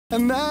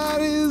And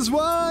that is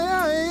why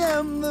I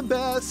am the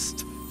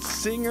best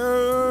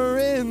singer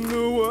in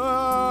the world.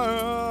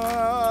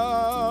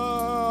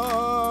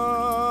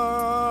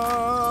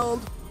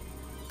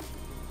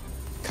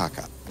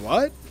 Caca.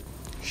 What?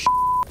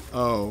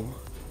 Oh.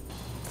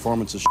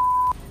 Performance is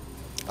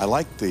I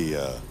like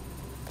the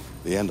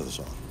end of the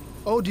song.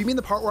 Oh, do you mean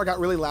the part where I got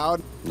really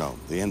loud? No,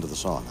 the end of the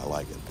song. I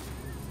like it.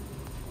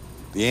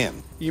 The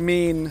end. You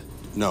mean?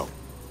 No.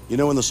 You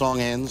know when the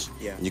song ends?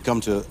 Yeah. And you come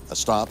to a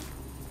stop?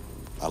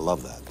 I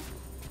love that.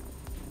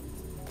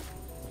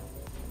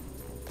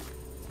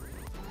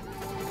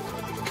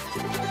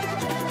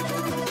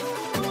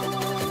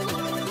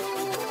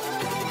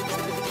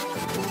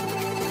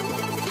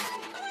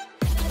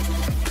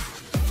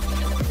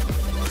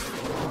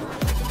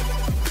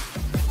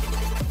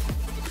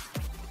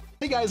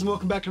 Hey guys, and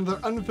welcome back to another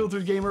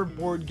Unfiltered Gamer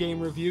board game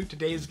review.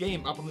 Today's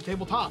game up on the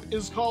tabletop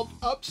is called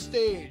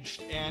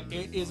Upstaged, and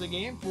it is a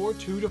game for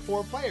 2 to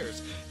 4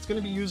 players. It's going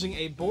to be using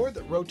a board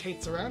that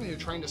rotates around, and you're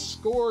trying to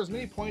score as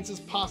many points as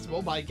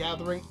possible by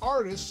gathering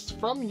artists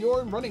from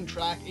your running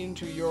track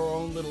into your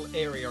own little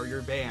area or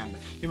your band.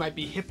 You might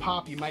be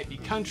hip-hop, you might be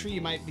country,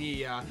 you might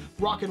be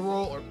rock and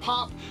roll or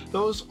pop.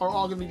 Those are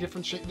all going to be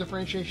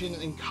differentiation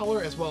in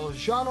color as well as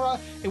genre,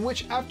 in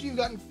which after you've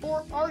gotten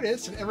 4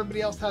 artists, and everybody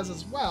else has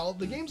as well,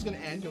 the game's going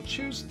to end. You'll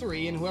choose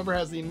 3, and whoever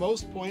has the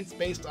most points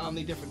based on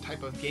the different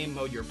type of game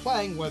mode you're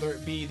playing, whether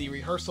it be the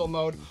rehearsal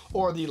mode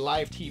or the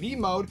live TV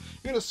mode,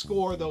 you're going to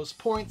score those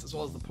points as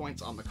well as the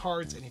points on the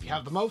cards, and if you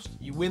have the most,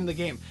 you win the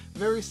game.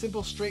 Very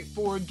simple,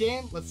 straightforward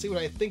game. Let's see what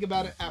I think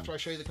about it after I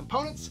show you the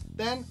components,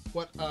 then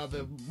what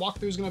the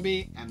walkthrough is going to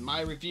be, and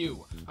my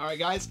review. Alright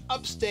guys,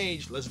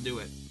 Upstaged, let's do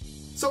it.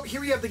 So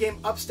here we have the game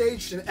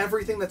Upstaged and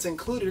everything that's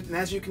included, and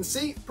as you can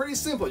see, pretty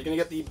simple. You're going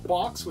to get the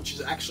box, which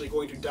is actually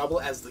going to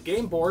double as the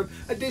game board.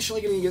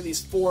 Additionally, you're going to get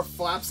these 4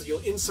 flaps that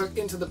you'll insert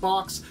into the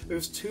box.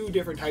 There's 2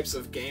 different types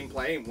of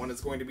gameplay, and one is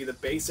going to be the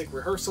basic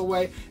rehearsal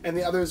way, and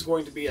the other is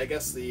going to be, I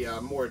guess, the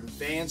more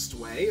advanced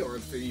way, or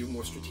for you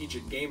more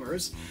strategic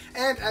gamers.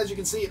 And as you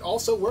can see, it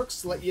also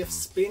works to let you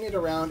spin it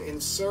around in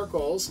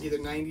circles, either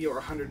 90 or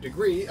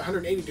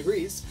 180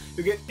 degrees.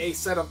 You get a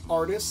set of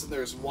artists, and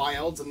there's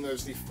wilds, and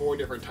there's the 4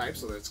 different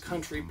types. So it's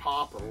country,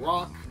 pop, or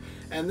rock.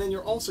 And then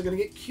you're also going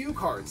to get cue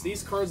cards.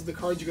 These cards are the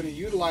cards you're going to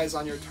utilize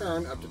on your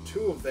turn, up to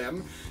 2 of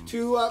them,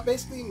 to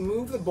basically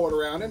move the board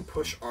around and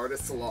push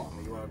artists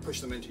along. You want to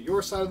push them into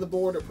your side of the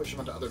board, or push them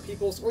onto other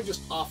people's, or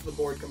just off the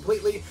board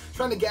completely.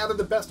 Trying to gather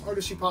the best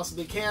artists you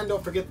possibly can.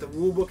 Don't forget the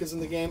rulebook is in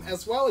the game,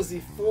 as well as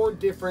the 4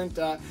 different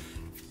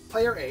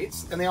player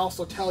aids, and they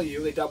also tell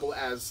you, they double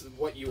as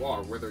what you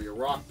are, whether you're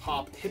rock,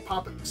 pop,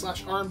 hip-hop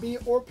 / R&B,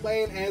 or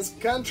playing as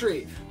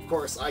country. Of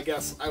course, I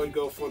guess I would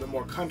go for the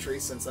more country,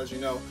 since, as you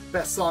know,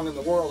 best song in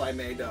the world I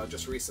made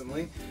just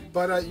recently.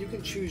 But you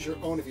can choose your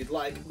own if you'd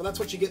like, but that's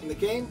what you get in the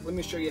game. Let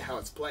me show you how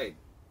it's played.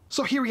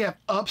 So here we have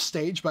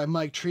Upstaged by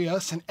Mike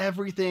Trias, and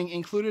everything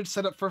included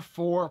set up for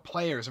 4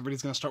 players.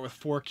 Everybody's going to start with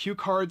 4 cue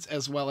cards,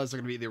 as well as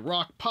they're going to be the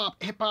rock,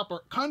 pop, hip-hop,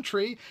 or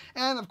country.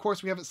 And of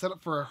course, we have it set up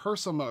for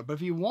rehearsal mode. But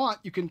if you want,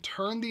 you can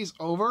turn these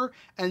over,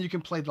 and you can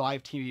play the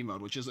live TV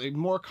mode, which is a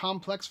more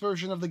complex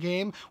version of the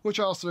game, which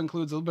also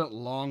includes a little bit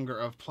longer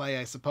of play,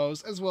 I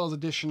suppose, as well as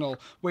additional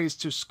ways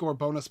to score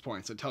bonus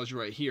points. It tells you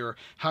right here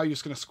how you're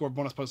just going to score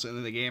bonus points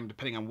in the game,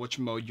 depending on which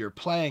mode you're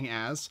playing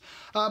as.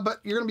 But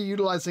you're going to be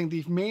utilizing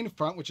the main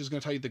front, which is going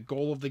to tell you the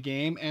goal of the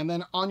game, and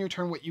then on your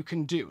turn what you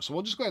can do. So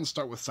we'll just go ahead and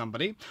start with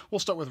somebody. We'll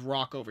start with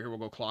rock over here. We'll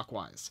go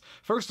clockwise.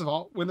 First of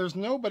all, when there's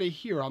nobody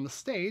here on the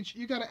stage,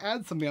 you got to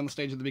add somebody on the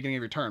stage at the beginning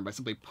of your turn by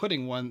simply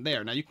putting one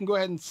there. Now you can go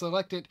ahead and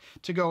select it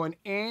to go in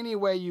any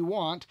way you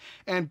want,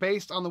 and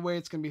based on the way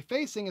it's going to be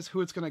facing is who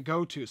it's going to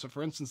go to. So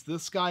for instance,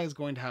 this guy is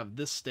going to have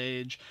this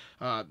stage,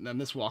 and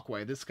this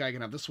walkway. This guy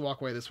can have this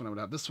walkway, this one would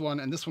have this one,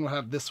 and this one would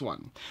have this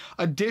one.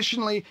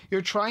 Additionally,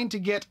 you're trying to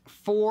get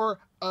 4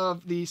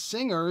 of the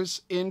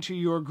singers into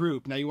your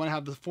group. Now you want to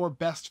have the 4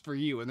 best for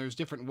you, and there's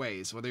different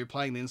ways. Whether you're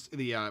playing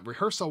the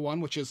rehearsal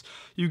one, which is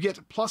you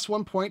get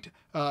 +1 point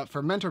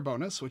for mentor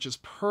bonus, which is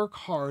per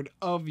card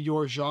of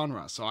your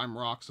genre. So I'm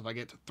rock, so if I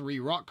get 3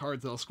 rock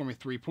cards, that'll score me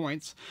 3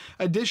 points.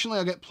 Additionally,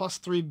 I'll get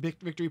 +3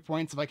 victory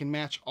points if I can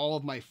match all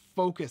of my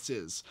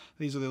focuses.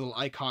 These are the little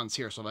icons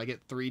here. So if I get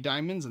 3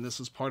 diamonds and this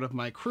is part of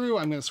my crew,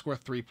 I'm going to score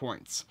 3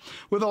 points.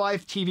 With a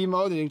live TV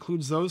mode, it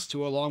includes those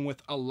 2 along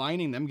with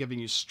aligning them, giving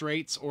you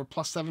straights, or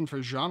 +7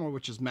 for genre,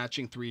 which is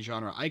matching 3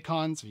 genre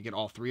icons if you get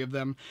all 3 of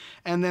them.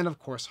 And then of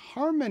course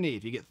harmony.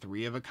 If you get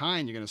 3 of a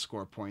kind, you're going to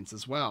score points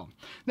as well.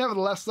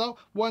 Nevertheless though,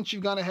 once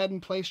you've gone ahead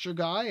and placed your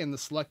guy in the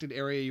selected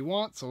area you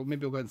want, so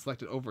maybe we'll go ahead and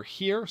select it over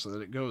here so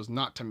that it goes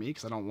not to me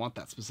because I don't want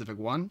that specific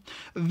one,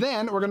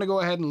 then we're going to go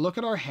ahead and look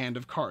at our hand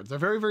of cards. They're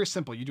very, very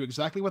simple. You do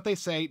exactly what they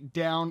say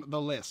down the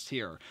list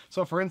here.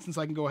 So for instance,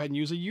 I can go ahead and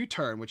use a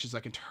U-turn, which is I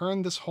can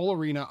turn this whole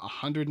arena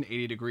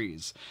 180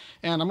 degrees.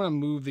 And I'm going to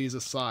move these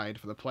aside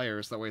for the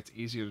players, that way it's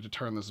easier to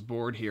turn this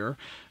board here.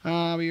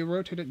 We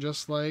rotate it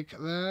just like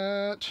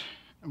that.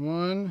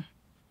 1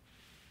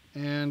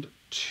 and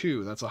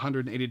 2. That's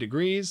 180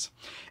 degrees,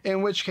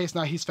 in which case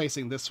now he's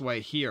facing this way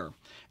here.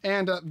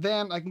 And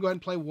then I can go ahead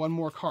and play one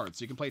more card.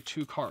 So you can play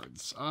 2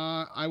 cards.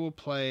 I will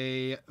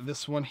play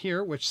this one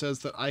here, which says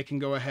that I can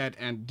go ahead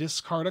and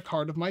discard a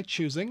card of my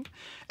choosing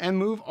and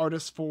move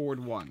artist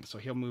forward 1. So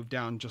he'll move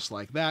down just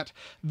like that.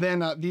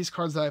 Then these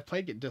cards that I've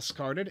played get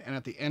discarded, and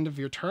at the end of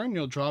your turn,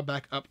 you'll draw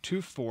back up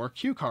to 4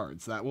 cue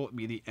cards. That will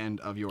be the end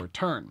of your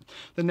turn.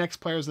 The next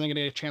player is then going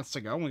to get a chance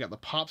to go. We got the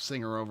Pop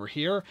Singer over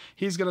here.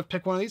 He's going to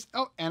pick one of these.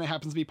 Oh, and it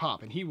happens to be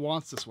Pop, and he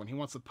wants this one. He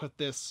wants to put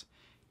this...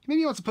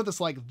 Maybe he wants to put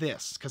this like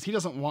this, because he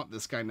doesn't want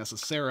this guy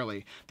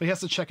necessarily, but he has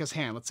to check his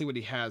hand. Let's see what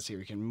he has here.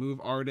 He can move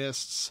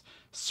artists,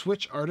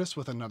 switch artists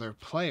with another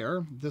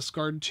player,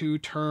 discard 2,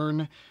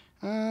 turn.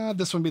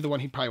 This one would be the one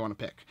he'd probably want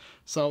to pick.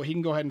 So he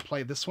can go ahead and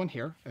play this one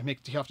here, and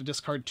he'll have to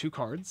discard 2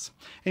 cards.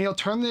 And he'll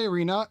turn the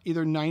arena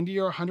either 90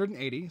 or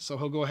 180, so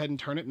he'll go ahead and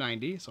turn it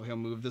 90, so he'll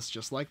move this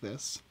just like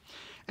this.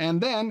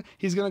 And then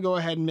he's going to go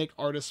ahead and make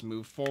artists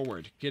move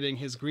forward, getting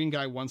his green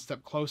guy 1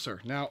 step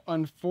closer. Now,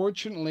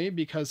 unfortunately,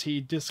 because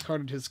he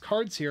discarded his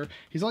cards here,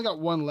 he's only got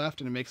 1 left,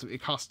 and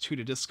it costs 2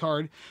 to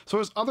discard. So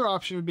his other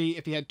option would be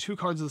if he had 2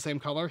 cards of the same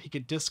color, he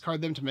could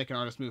discard them to make an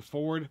artist move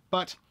forward,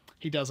 but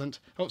he doesn't.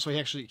 Oh, so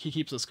he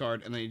keeps this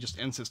card, and then he just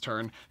ends his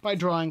turn by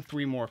drawing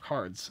 3 more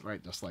cards,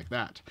 right, just like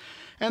that.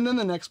 And then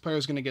the next player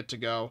is going to get to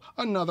go.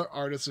 Another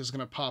artist is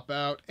going to pop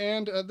out,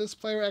 and this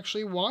player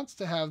actually wants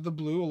to have the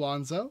blue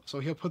Alonzo, so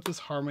he'll put this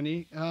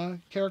Harmony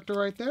character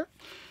right there.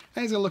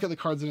 And he's going to look at the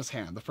cards in his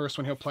hand. The first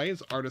one he'll play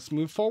is Artist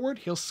Move Forward.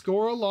 He'll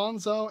score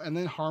Alonzo, and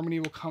then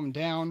Harmony will come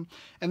down.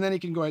 And then he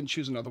can go ahead and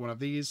choose another one of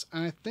these.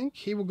 And I think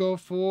he will go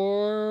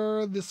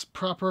for this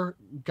Proper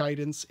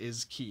Guidance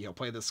is Key. He'll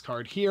play this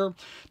card here,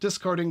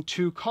 discarding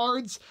 2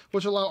 cards,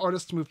 which allow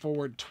Artist to move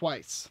forward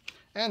twice.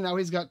 And now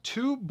he's got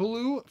 2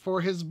 blue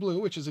for his blue,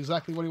 which is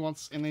exactly what he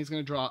wants, and then he's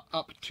going to draw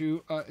up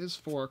to his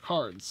 4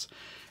 cards.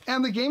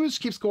 And the game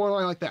just keeps going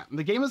along like that. And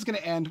the game is going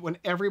to end when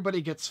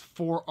everybody gets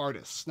 4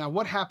 artists. Now,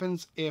 what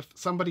happens if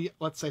somebody,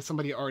 let's say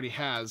somebody already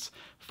has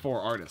 4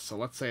 artists. So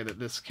let's say that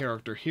this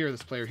character here,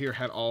 this player here,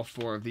 had all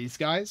 4 of these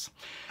guys,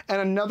 and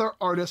another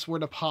artist were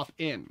to pop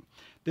in.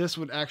 This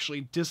would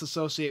actually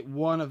disassociate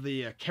one of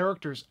the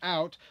characters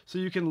out, so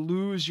you can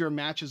lose your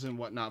matches and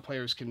whatnot.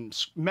 Players can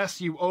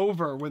mess you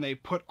over when they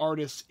put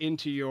artists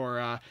into your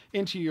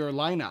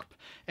lineup,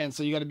 and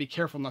so you got to be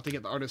careful not to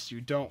get the artists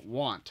you don't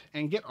want,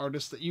 and get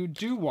artists that you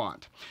do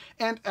want.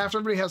 And after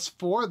everybody has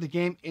 4, the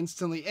game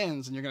instantly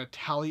ends, and you're going to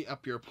tally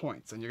up your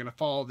points, and you're going to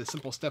follow the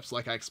simple steps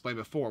like I explained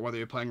before, whether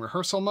you're playing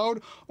rehearsal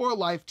mode or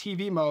live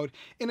TV mode.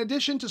 In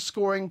addition to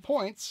scoring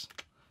points,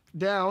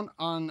 down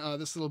on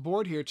this little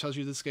board here tells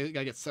you this guy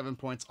gets 7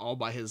 points all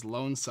by his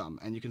lonesome,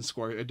 and you can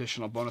score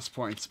additional bonus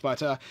points.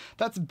 But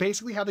that's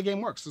basically how the game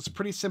works. It's a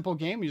pretty simple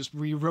game. You're just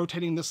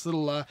rotating this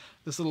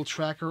little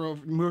tracker,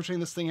 rotating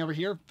this thing over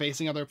here,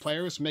 facing other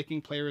players,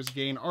 making players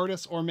gain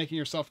artists, or making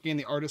yourself gain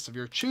the artists of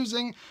your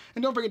choosing.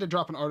 And don't forget to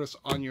drop an artist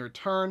on your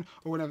turn,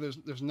 or whenever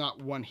there's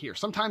not one here.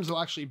 Sometimes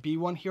there'll actually be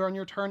one here on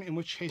your turn, in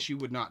which case you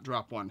would not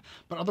drop one.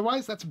 But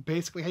otherwise, that's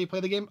basically how you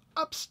play the game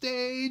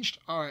Upstaged.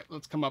 All right,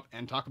 let's come up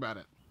and talk about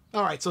it.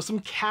 All right, so some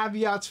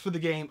caveats for the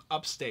game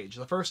Upstaged.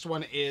 The first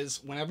one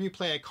is whenever you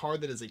play a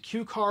card that is a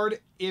cue card,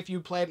 if you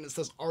play it and it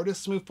says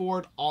artists move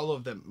forward, all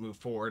of them move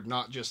forward,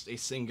 not just a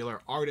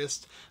singular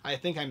artist. I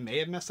think I may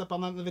have messed up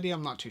on that in the video,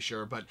 I'm not too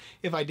sure, but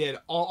if I did,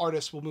 all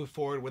artists will move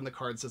forward when the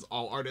card says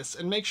all artists,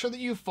 and make sure that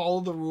you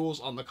follow the rules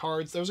on the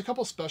cards. There's a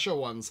couple special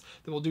ones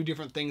that will do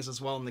different things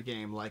as well in the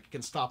game, like it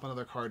can stop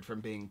another card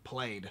from being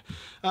played.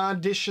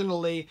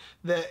 Additionally,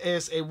 there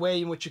is a way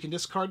in which you can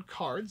discard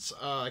cards.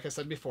 Like I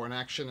said before, in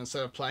action,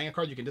 instead of playing a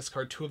card, you can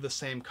discard 2 of the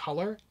same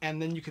color,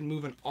 and then you can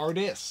move an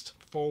artist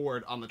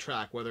forward on the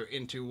track, whether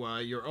into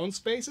your own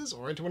spaces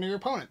or into one of your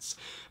opponents.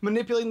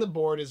 Manipulating the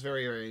board is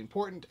very, very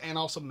important, and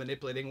also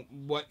manipulating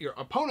what your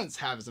opponents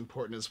have is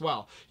important as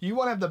well. You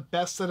want to have the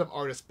best set of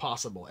artists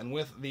possible, and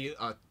with the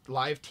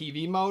live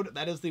TV mode,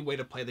 that is the way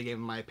to play the game,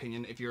 in my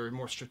opinion, if you're a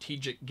more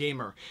strategic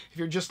gamer. If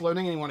you're just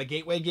learning and you want a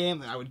gateway game,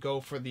 then I would go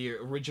for the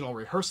original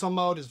rehearsal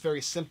mode. It's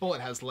very simple.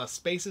 It has less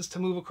spaces to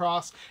move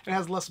across, and it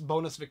has less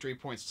bonus victory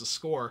points to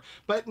score.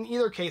 But in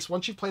either case,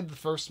 once you've played the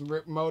first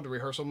mode, the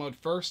rehearsal mode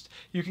first,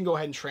 you can go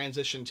ahead and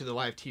transition to the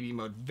live TV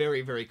mode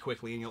very, very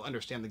quickly, and you'll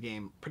understand the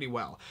game pretty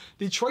well.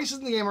 The choices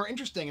in the game are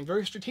interesting and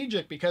very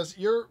strategic, because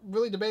you're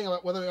really debating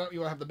about whether or not you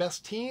want to have the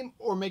best team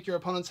or make your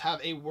opponents have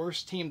a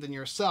worse team than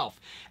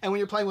yourself. And when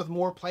you're playing with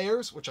more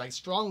players, which I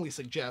strongly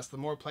suggest, the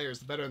more players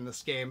the better in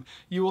this game,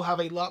 you will have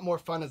a lot more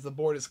fun as the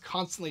board is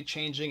constantly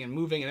changing and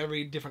moving, and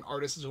every different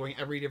artist is going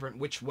every different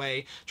which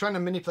way, trying to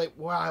manipulate,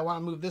 wow, I want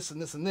to move this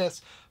and this and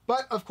this.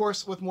 But of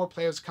course, with more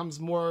players comes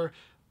more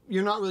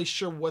you're not really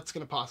sure what's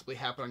going to possibly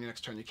happen on your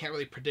next turn. You can't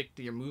really predict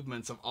the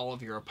movements of all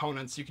of your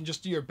opponents. You can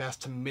just do your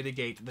best to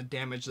mitigate the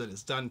damage that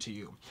is done to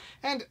you.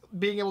 And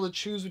being able to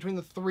choose between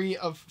the 3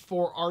 of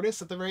 4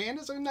 artists at the very end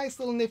is a nice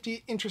little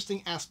nifty,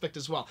 interesting aspect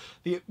as well.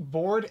 The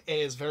board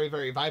is very,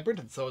 very vibrant,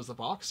 and so is the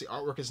box. The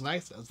artwork is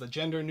nice, as the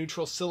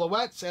gender-neutral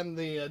silhouettes and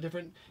the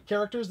different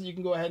characters that you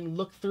can go ahead and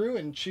look through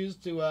and choose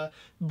to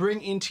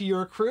bring into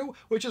your crew,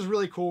 which is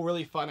really cool,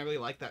 really fun. I really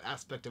like that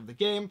aspect of the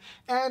game.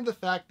 And the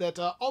fact that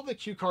all the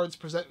cue cards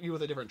present you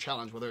with a different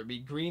challenge, whether it be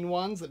green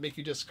ones that make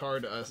you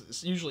discard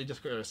usually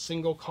discard a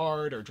single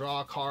card or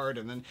draw a card,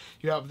 and then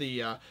you have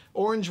the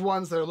orange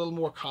ones that are a little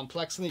more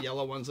complex, and the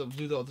yellow ones that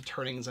do all the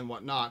turnings and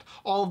whatnot.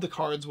 All of the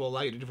cards will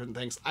allow you to do different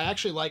things. I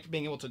actually like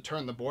being able to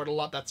turn the board a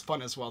lot. That's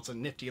fun as well. It's a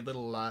nifty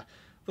little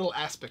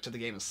aspect of the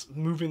game, is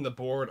moving the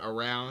board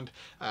around,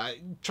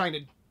 trying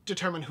to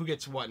determine who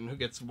gets what and who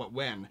gets what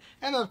when.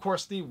 And then, of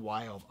course, the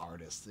wild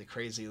artists, the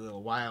crazy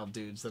little wild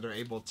dudes that are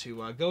able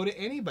to go to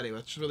anybody,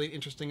 which is really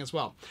interesting as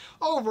well.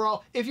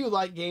 Overall, if you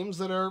like games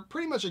that are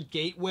pretty much a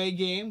gateway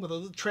game with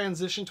a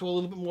transition to a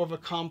little bit more of a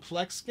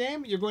complex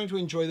game, you're going to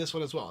enjoy this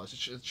one as well. It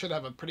should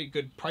have a pretty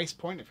good price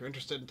point if you're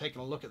interested in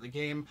taking a look at the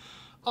game.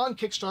 On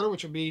Kickstarter,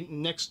 which will be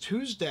next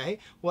Tuesday,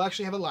 we'll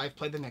actually have a live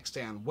play the next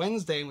day on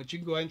Wednesday, in which you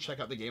can go ahead and check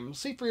out the game and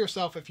see for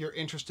yourself if you're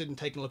interested in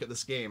taking a look at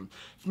this game.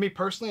 For me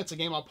personally, it's a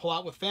game I'll pull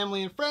out with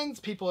family and friends,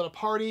 people at a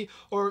party,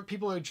 or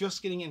people who are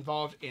just getting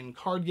involved in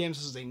card games.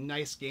 This is a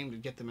nice game to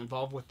get them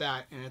involved with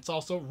that, and it's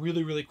also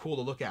really, really cool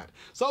to look at.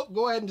 So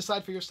go ahead and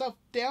decide for yourself.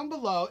 Down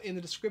below in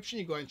the description,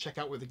 you go ahead and check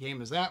out where the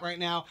game is at right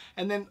now,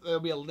 and then there'll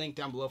be a link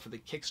down below for the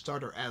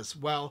Kickstarter as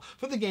well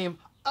for the game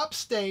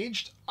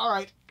Upstaged. All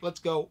right, let's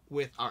go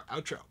with our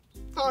outro.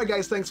 Alright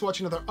guys, thanks for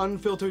watching another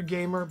Unfiltered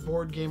Gamer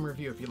board game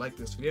review. If you like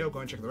this video, go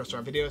and check out the rest of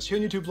our videos here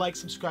on YouTube. Like,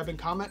 subscribe, and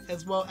comment,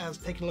 as well as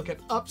taking a look at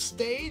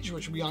Upstaged,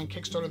 which will be on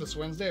Kickstarter this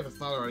Wednesday. If it's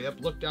not already up,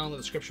 look down in the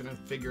description and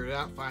figure it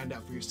out, find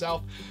out for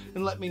yourself,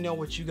 and let me know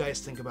what you guys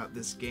think about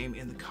this game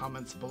in the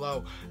comments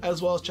below,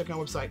 as well as checking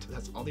our website.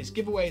 That's all these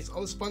giveaways,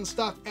 all this fun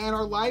stuff, and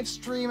our live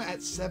stream at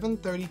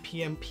 7:30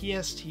 p.m.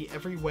 PST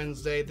every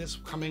Wednesday. This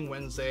coming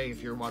Wednesday,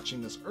 if you're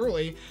watching this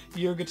early,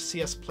 you'll get to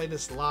see us play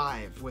this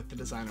live with the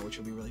designer, which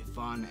will be really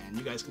fun, and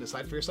you guys can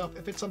decide for yourself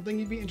if it's something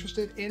you'd be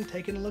interested in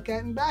taking a look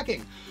at and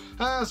backing,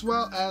 as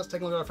well as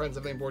taking a look at our friends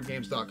at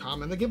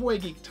boardgames.com and the Giveaway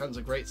Geek. Tons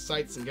of great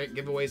sites and great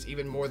giveaways,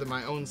 even more than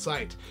my own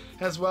site,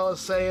 as well as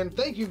saying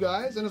thank you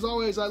guys, and as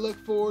always, I look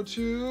forward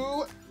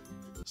to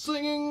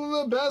singing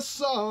the best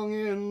song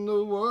in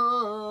the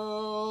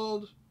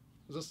world.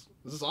 Is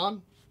this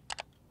on?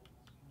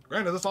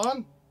 Grant, is this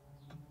on?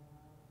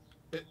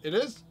 It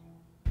is?